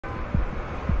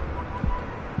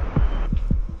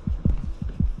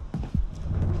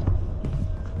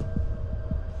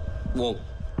Whoa.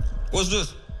 What's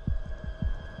this?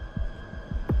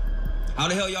 How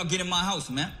the hell y'all get in my house,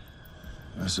 man?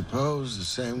 I suppose the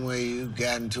same way you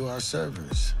got into our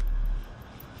servers.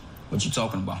 What you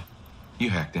talking about?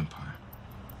 You hacked Empire.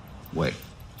 Wait.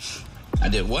 I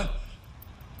did what?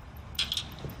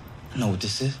 I know what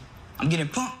this is. I'm getting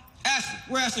pumped. Ashley,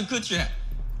 where Ashley Kutcher at?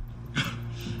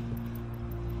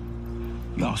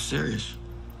 Y'all serious?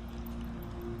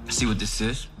 See what this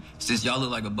is? Since y'all look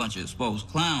like a bunch of exposed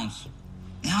clowns,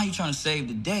 now you trying to save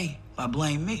the day by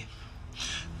blaming me.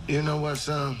 You know what,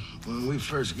 son? When we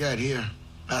first got here,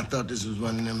 I thought this was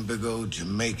one of them big old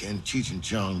Jamaican Cheech and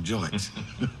Chong joints.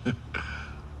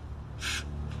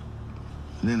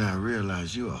 Then I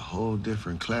realized you're a whole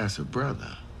different class of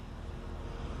brother.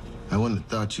 I wouldn't have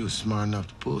thought you were smart enough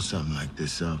to pull something like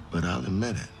this off, but I'll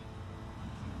admit it.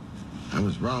 I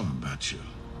was wrong about you.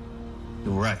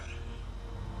 You're right.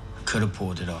 I could have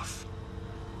pulled it off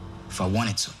if I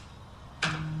wanted to.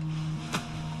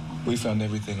 We found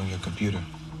everything on your computer,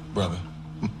 brother.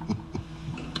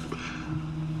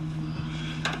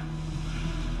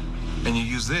 And you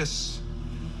use this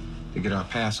to get our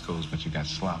passcodes, but you got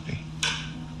sloppy.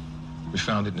 We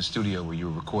found it in the studio where you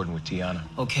were recording with Tiana.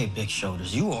 Okay, Big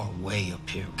Shoulders, you are way up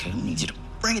here, okay? I need you to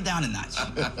bring it down a notch.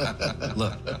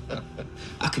 Look,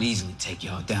 I could easily take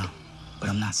y'all down, but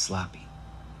I'm not sloppy.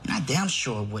 And I damn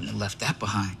sure wouldn't have left that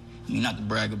behind. I mean, not to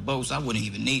brag or boast, I wouldn't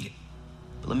even need it.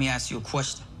 But let me ask you a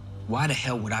question. Why the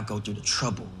hell would I go through the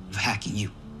trouble of hacking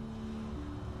you?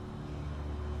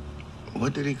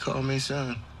 What did he call me,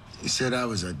 son? He said I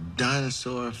was a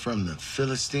dinosaur from the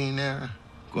Philistine era,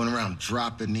 going around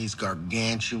dropping these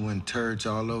gargantuan turds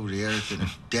all over the earth in a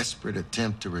desperate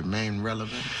attempt to remain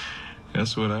relevant.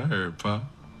 That's what I heard, Pop.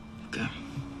 Okay.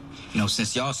 You know,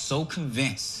 since y'all so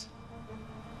convinced,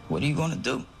 what are you gonna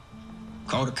do?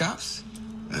 Call the cops?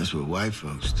 That's what white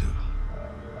folks do.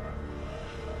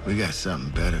 We got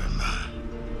something better in mind.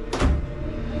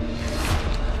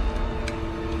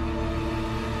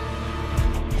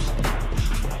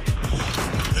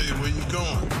 Hey, where you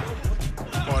going?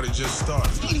 Party just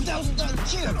started. $80,000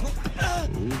 check.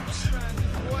 Oops.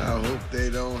 I hope they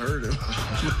don't hurt him.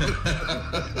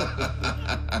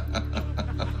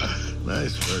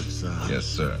 Nice work, son. Yes,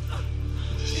 sir.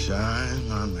 Shine,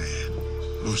 my man.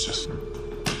 Lucious,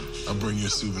 I'll bring you a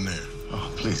souvenir.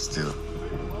 Oh, please do.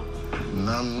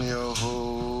 Nam yo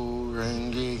ho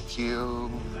renge kyo.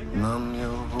 Nam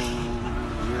yo ho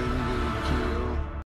renge